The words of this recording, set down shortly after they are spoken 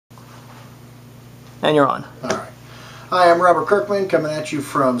And you're on. All right. Hi, I'm Robert Kirkman, coming at you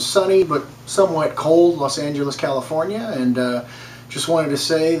from sunny but somewhat cold Los Angeles, California, and just wanted to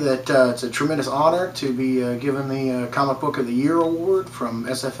say that it's a tremendous honor to be given the Comic Book of the Year award from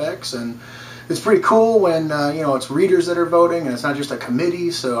SFX, and it's pretty cool when you know, it's readers that are voting and it's not just a committee.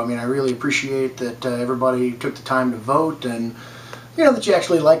 So I mean, I really appreciate that everybody took the time to vote, and you know, that you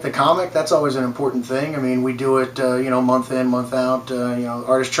actually like the comic. That's always an important thing. I mean, we do it, you know, month in, month out. You know,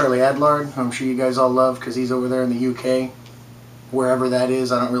 artist Charlie Adlard, who I'm sure you guys all love because he's over there in the UK, wherever that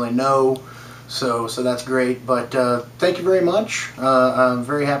is. I don't really know, so that's great. But thank you very much. I'm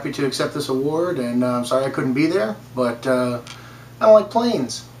very happy to accept this award, and I'm sorry I couldn't be there, but I don't like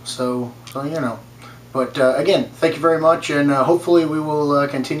planes, so you know. But again, thank you very much, and hopefully we will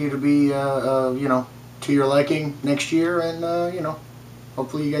continue to be, you know, to your liking next year, and you know,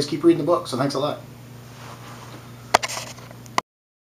 hopefully you guys keep reading the book. So thanks a lot.